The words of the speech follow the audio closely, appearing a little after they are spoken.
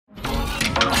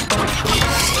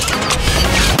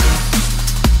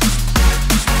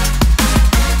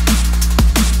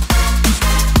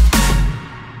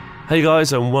Hey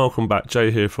guys, and welcome back.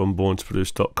 Jay here from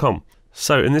borntoproduce.com.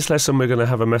 So in this lesson we're going to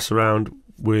have a mess around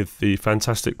with the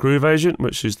fantastic Groove Agent,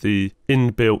 which is the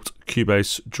inbuilt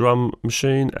Cubase drum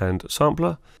machine and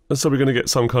sampler. And so we're going to get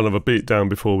some kind of a beat down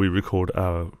before we record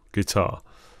our guitar.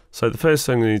 So the first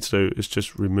thing we need to do is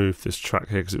just remove this track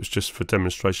here because it was just for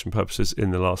demonstration purposes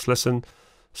in the last lesson.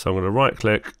 So I'm going to right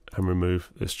click and remove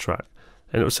this track.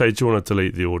 And it will say, do you want to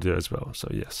delete the audio as well? So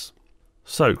yes.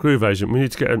 So Groove Agent, we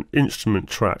need to get an instrument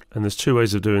track, and there's two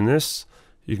ways of doing this.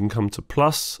 You can come to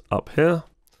plus up here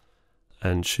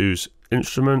and choose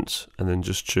instrument, and then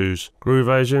just choose Groove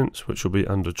Agent, which will be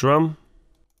under drum,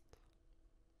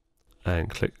 and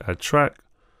click add track,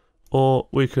 or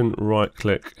we can right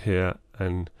click here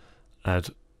and add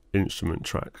instrument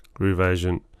track, Groove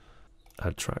Agent,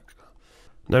 add track.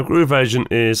 Now Groove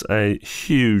Agent is a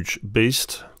huge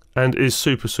beast and is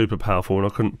super powerful, and I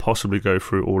couldn't possibly go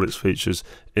through all its features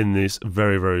in this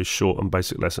very short and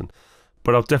basic lesson,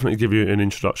 but I'll definitely give you an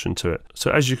introduction to it.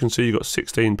 So as you can see, you've got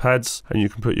 16 pads, and you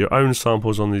can put your own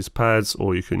samples on these pads,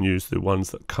 or you can use the ones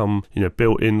that come,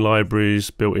 built-in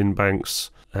libraries, built-in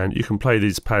banks, and you can play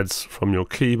these pads from your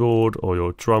keyboard or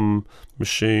your drum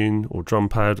machine or drum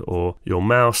pad or your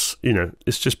mouse.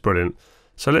 It's just brilliant.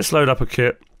 So let's load up a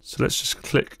kit. So let's just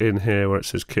click in here where it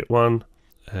says kit 1.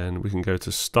 And we can go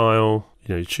to style,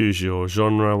 you choose your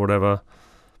genre, whatever,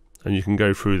 and you can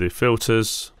go through the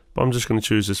filters. But I'm just going to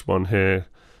choose this one here,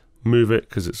 move it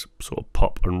because it's sort of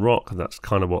pop and rock, and that's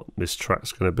kind of what this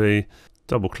track's going to be.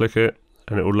 Double click it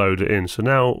and it will load it in. So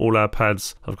now all our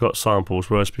pads have got samples,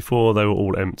 whereas before they were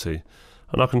all empty.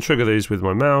 And I can trigger these with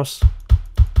my mouse.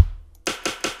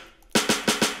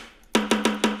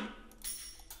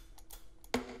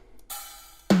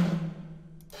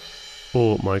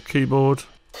 Or my keyboard.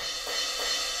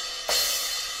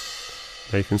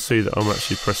 Now you can see that I'm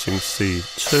actually pressing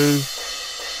C2.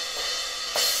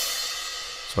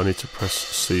 So I need to press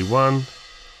C1.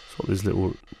 That's what these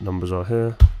little numbers are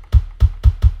here.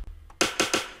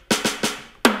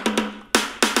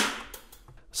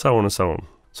 So on and so on.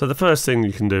 So the first thing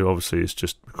you can do obviously is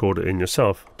just record it in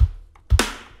yourself.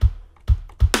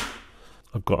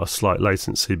 I've got a slight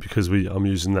latency because I'm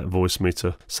using that voice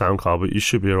meter sound card, but you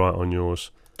should be alright on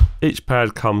yours. Each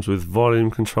pad comes with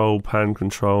volume control, pan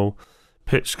control,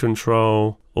 pitch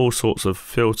control, all sorts of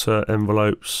filter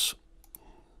envelopes.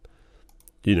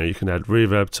 You can add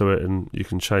reverb to it, and you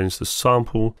can change the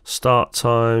sample start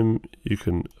time. You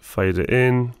can fade it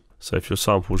in. So if your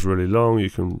sample's really long, you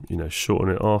can shorten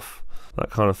it off,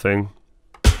 that kind of thing.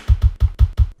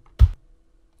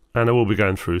 And I will be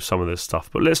going through some of this stuff,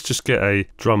 but let's just get a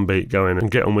drum beat going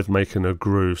and get on with making a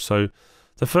groove. So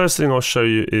the first thing I'll show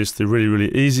you is the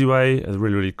really easy way, a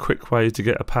really quick way to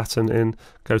get a pattern in.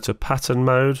 Go to pattern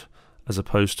mode as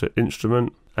opposed to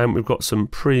instrument, and we've got some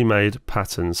pre-made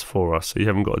patterns for us, so you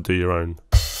haven't got to do your own.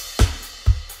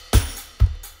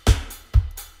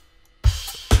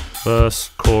 Verse,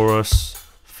 chorus,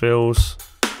 fills.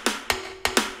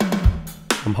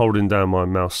 I'm holding down my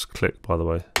mouse click, by the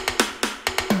way.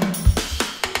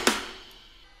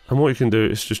 And what you can do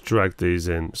is just drag these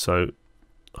in. So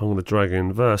I'm going to drag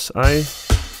in verse A.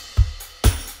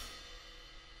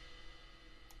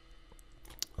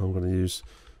 I'm going to use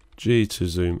G to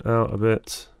zoom out a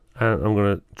bit. And I'm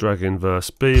going to drag in verse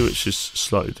B, which is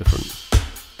slightly different.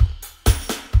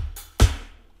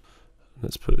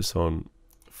 Let's put this on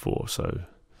 4. So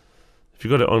if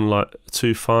you've got it on like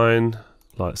too fine,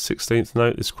 like 16th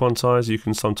note, this quantize, you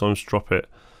can sometimes drop it,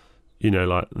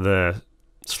 like there,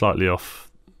 slightly off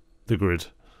the grid,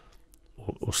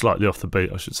 or slightly off the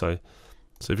beat, I should say.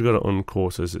 So if you've got it on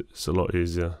quarters, it's a lot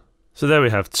easier. So there we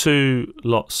have 2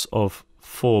 lots of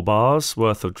 4 bars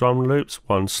worth of drum loops,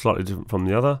 one slightly different from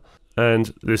the other,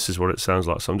 and this is what it sounds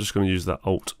like. So I'm just going to use that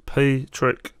Alt P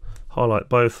trick, highlight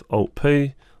both, Alt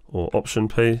P or Option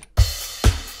P,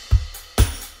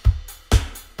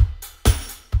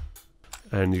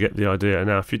 and you get the idea. And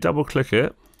now if you double click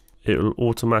it, it will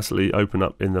automatically open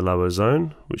up in the lower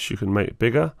zone, which you can make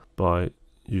bigger by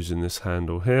using this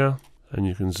handle here, and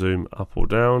you can zoom up or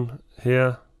down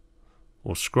here,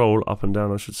 or scroll up and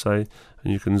down I should say,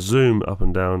 and you can zoom up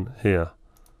and down here,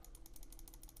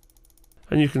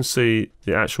 and you can see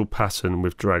the actual pattern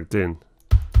we've dragged in.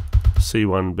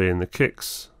 C1 being the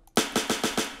kicks,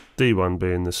 D1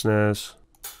 being the snares,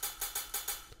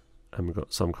 and we've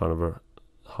got some kind of a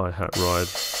hi-hat ride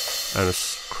and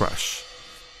a crash.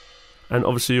 And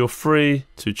obviously you're free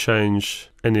to change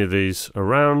any of these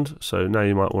around. So now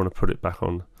you might want to put it back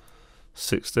on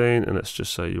 16, and let's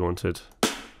just say you wanted,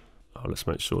 let's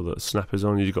make sure that snap is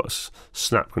on. You've got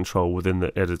snap control within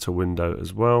the editor window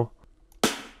as well.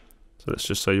 So let's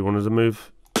just say you wanted to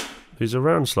move these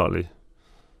around slightly.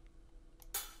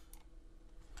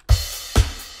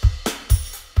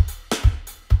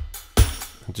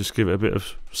 And just give it a bit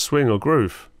of swing or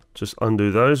groove. Just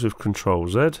undo those with Control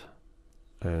Z,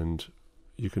 and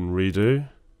you can redo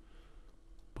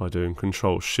by doing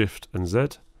Control Shift and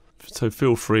Z. So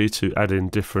feel free to add in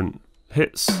different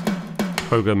hits,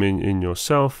 programming in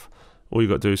yourself. All you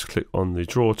got to do is click on the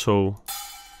draw tool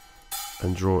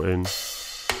and draw in,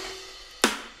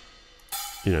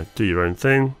 you know, do your own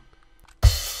thing.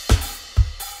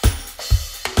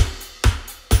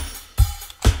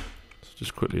 So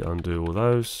just quickly undo all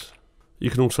those. You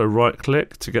can also right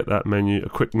click to get that menu, a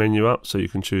quick menu up, so you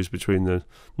can choose between the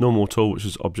normal tool, which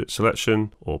is object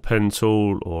selection, or pen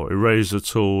tool, or eraser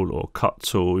tool, or cut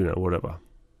tool, you know, whatever.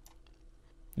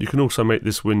 You can also make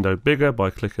this window bigger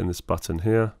by clicking this button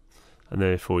here, and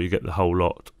therefore you get the whole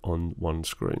lot on one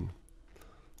screen.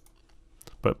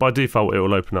 But by default it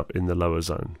will open up in the lower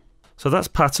zone. So that's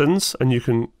patterns, and you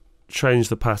can change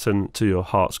the pattern to your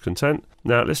heart's content.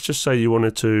 Now let's just say you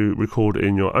wanted to record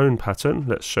in your own pattern.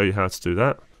 Let's show you how to do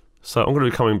that. So I'm going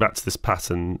to be coming back to this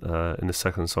pattern in a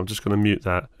second, so I'm just going to mute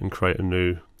that and create a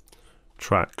new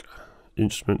track,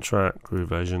 instrument track,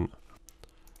 groove agent,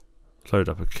 load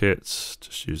up a kit,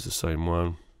 just use the same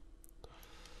one.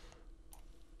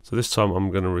 So this time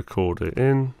I'm going to record it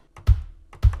in.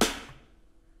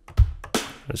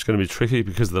 It's going to be tricky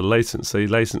because of the latency.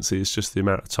 Latency is just the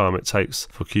amount of time it takes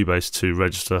for Cubase to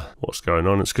register what's going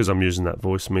on. It's because I'm using that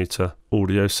voice meter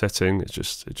audio setting. It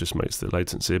just makes the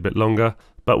latency a bit longer.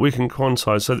 But we can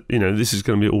quantize, so you know this is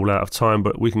going to be all out of time,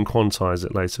 but we can quantize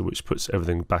it later, which puts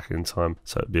everything back in time.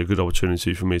 So it'd be a good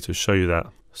opportunity for me to show you that.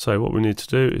 So what we need to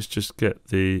do is just get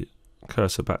the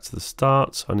cursor back to the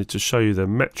start. I need to show you the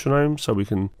metronome so we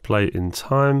can play in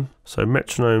time. So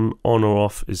metronome on or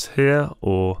off is here,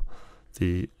 or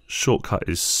the shortcut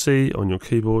is C on your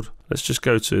keyboard. Let's just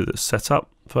go to the setup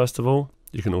first of all.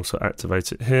 You can also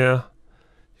activate it here.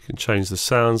 You can change the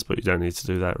sounds, but you don't need to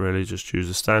do that really, just use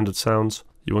the standard sounds.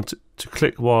 You want it to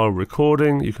click while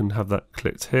recording, you can have that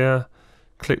clicked here.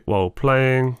 Click while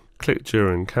playing, click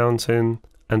during counting,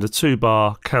 and the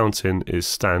 2-bar counting is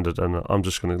standard, and I'm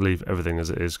just going to leave everything as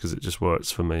it is because it just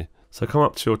works for me. So come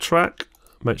up to your track,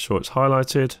 make sure it's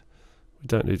highlighted. We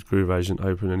don't need Groove Agent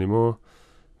open anymore.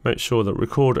 Make sure that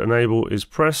record enable is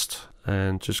pressed,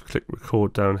 and just click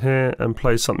record down here and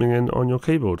play something in on your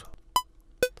keyboard.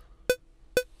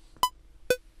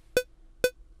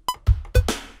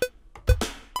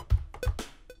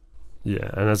 Yeah,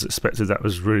 and as expected that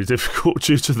was really difficult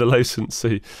due to the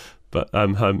latency, but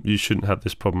you shouldn't have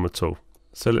this problem at all.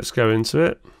 So let's go into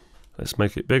it. Let's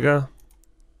make it bigger.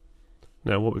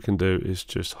 Now what we can do is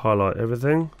just highlight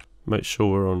everything. Make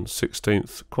sure we're on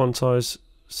 16th quantize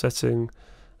setting.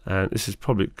 And this is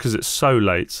probably because it's so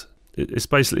late, it's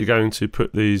basically going to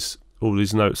put all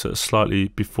these notes that are slightly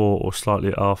before or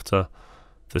slightly after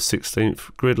the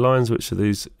 16th grid lines, which are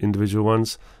these individual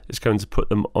ones. It's going to put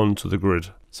them onto the grid,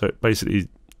 so it basically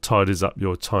tidies up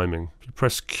your timing. If you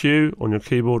press Q on your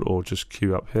keyboard, or just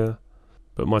Q up here,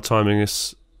 but my timing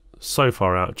is so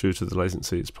far out due to the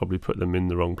latency, it's probably put them in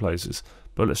the wrong places.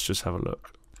 But let's just have a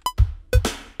look.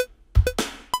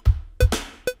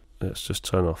 Let's just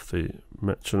turn off the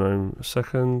metronome a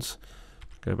second,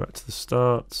 go back to the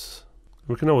start.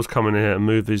 We can always come in here and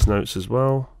move these notes as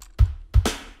well.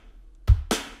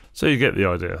 So you get the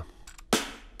idea.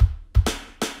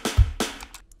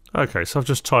 Okay, so I've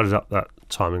just tidied up that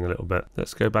timing a little bit.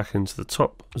 Let's go back into the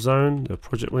top zone, the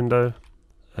project window,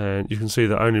 and you can see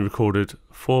that I only recorded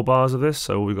 4 bars of this,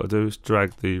 so all we've got to do is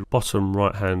drag the bottom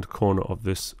right hand corner of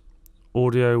this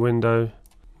audio window,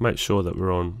 make sure that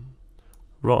we're on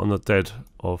right on the dead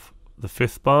of the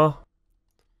 5th bar.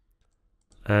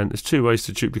 And there's 2 ways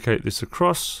to duplicate this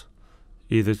across.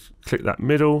 Either click that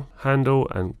middle handle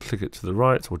and click it to the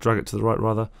right, or drag it to the right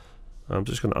rather. I'm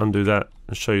just going to undo that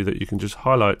and show you that you can just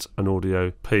highlight an audio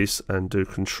piece and do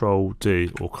Control D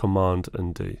or Command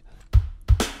and D.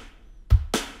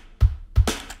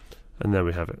 And there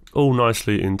we have it, all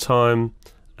nicely in time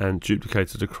and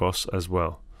duplicated across as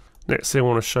well. Next thing I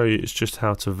want to show you is just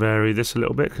how to vary this a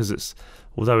little bit, because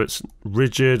although it's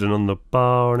rigid and on the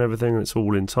bar and everything and it's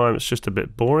all in time, it's just a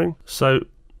bit boring. So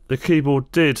the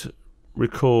keyboard did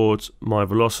record my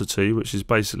velocity, which is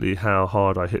basically how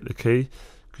hard I hit the key,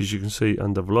 because you can see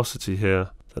under velocity here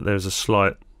that there's a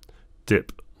slight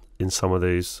dip in some of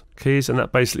these keys, and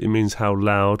that basically means how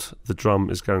loud the drum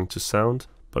is going to sound.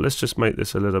 But let's just make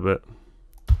this a little bit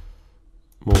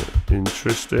more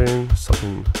interesting.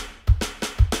 Something,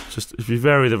 just if you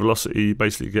vary the velocity, you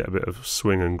basically get a bit of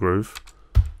swing and groove.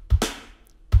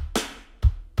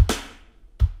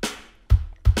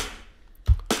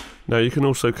 Now you can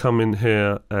also come in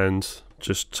here and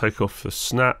just take off the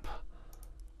snap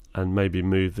and maybe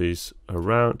move these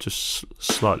around just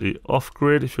slightly off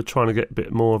grid if you're trying to get a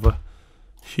bit more of a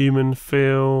human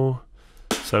feel.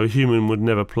 So a human would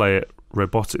never play it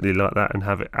robotically like that and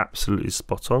have it absolutely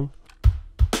spot on.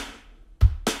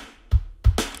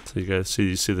 So you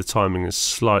see the timing is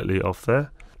slightly off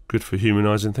there. Good for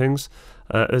humanizing things.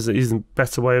 There's an even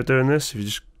better way of doing this. If you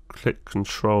just click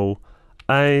Control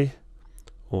A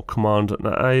or Command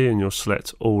A and you'll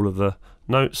select all of the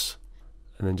notes,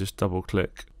 and then just double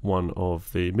click one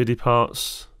of the MIDI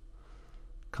parts,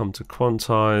 come to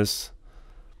quantize,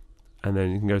 and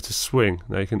then you can go to swing.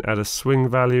 Now you can add a swing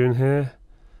value in here,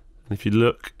 and if you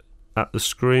look at the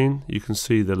screen you can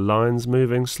see the lines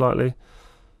moving slightly,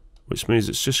 which means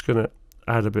it's just going to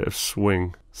add a bit of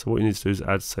swing. So what you need to do is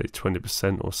add, say,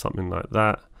 20% or something like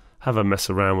that. Have a mess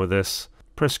around with this,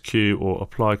 press Q or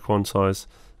apply quantize,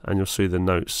 and you'll see the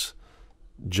notes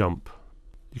jump.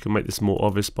 You can make this more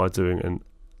obvious by doing an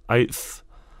 1/8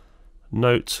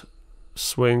 note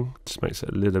swing, just makes it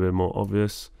a little bit more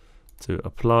obvious. To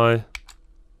apply,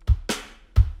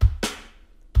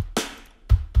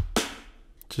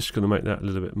 just going to make that a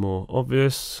little bit more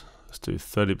obvious. Let's do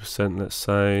 30%, let's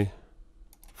say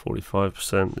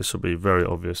 45%. This will be very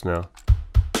obvious now.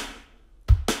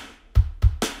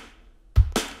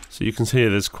 So you can see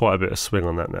there's quite a bit of swing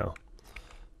on that now.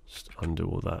 Just undo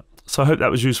all that. So I hope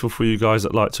that was useful for you guys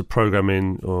that like to program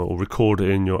in or record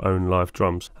in your own live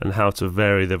drums, and how to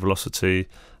vary the velocity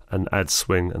and add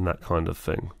swing and that kind of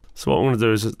thing. So what I'm going to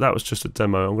do is, that was just a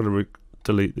demo. I'm going to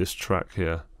delete this track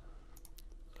here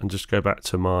and just go back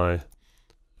to my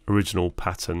original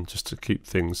pattern just to keep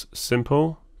things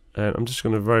simple. And I'm just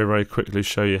going to very, very quickly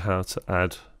show you how to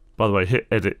add, by the way, hit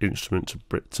edit instrument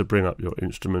to bring up your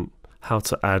instrument, how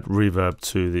to add reverb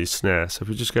to the snare. So if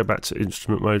we just go back to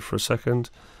instrument mode for a second,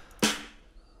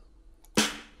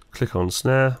 click on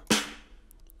snare,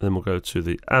 then we'll go to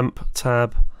the amp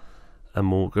tab,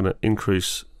 and we're going to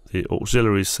increase the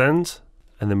auxiliary send,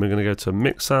 and then we're going to go to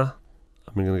mixer,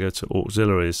 and we're going to go to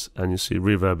auxiliaries, and you see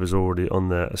reverb is already on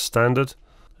there as standard.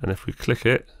 And if we click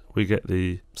it, we get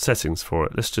the settings for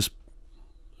it. Let's just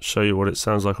show you what it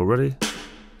sounds like already.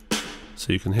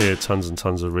 So you can hear tons and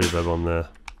tons of reverb on there.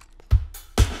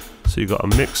 So you've got a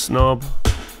mix knob.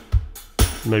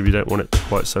 Maybe you don't want it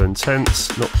quite so intense.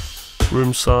 Not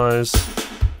room size,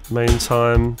 main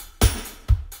time.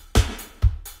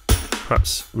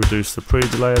 Perhaps reduce the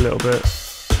pre-delay a little bit.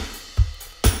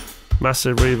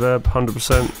 Massive reverb,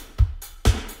 100%,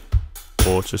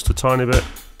 or just a tiny bit.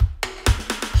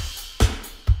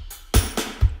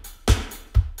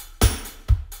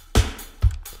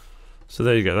 So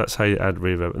there you go, that's how you add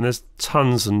reverb. And there's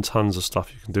tons and tons of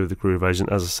stuff you can do with the Grooveagent,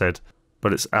 as I said,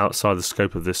 but it's outside the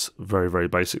scope of this very, very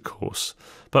basic course.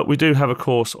 But we do have a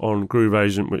course on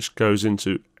Grooveagent which goes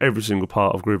into every single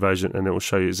part of Grooveagent, and it will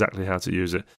show you exactly how to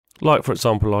use it. Like, for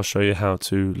example, I'll show you how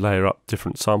to layer up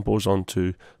different samples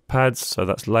onto pads, so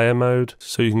that's layer mode,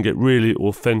 so you can get really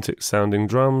authentic sounding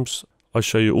drums. I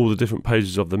show you all the different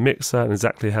pages of the mixer and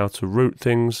exactly how to route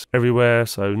things everywhere,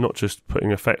 so not just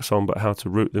putting effects on, but how to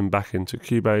route them back into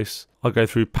Cubase. I go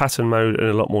through pattern mode in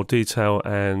a lot more detail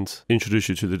and introduce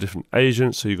you to the different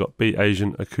agents, so you've got beat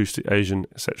agent, acoustic agent,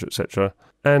 etc, etc.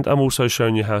 And I'm also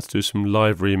showing you how to do some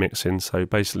live remixing, so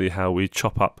basically how we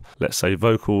chop up, let's say,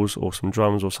 vocals or some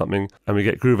drums or something, and we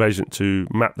get Grooveagent to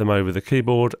map them over the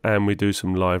keyboard, and we do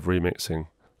some live remixing.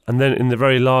 And then in the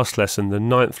very last lesson, the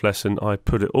 9th lesson, I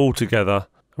put it all together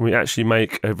and we actually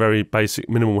make a very basic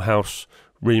minimal house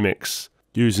remix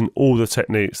using all the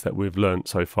techniques that we've learned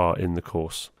so far in the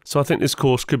course. So I think this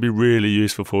course could be really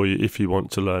useful for you if you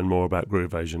want to learn more about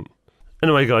Grooveagent.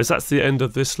 Anyway guys, that's the end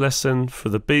of this lesson for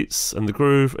the beats and the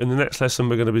groove. In the next lesson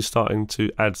we're going to be starting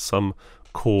to add some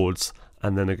chords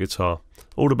and then a guitar.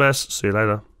 All the best, see you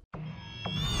later.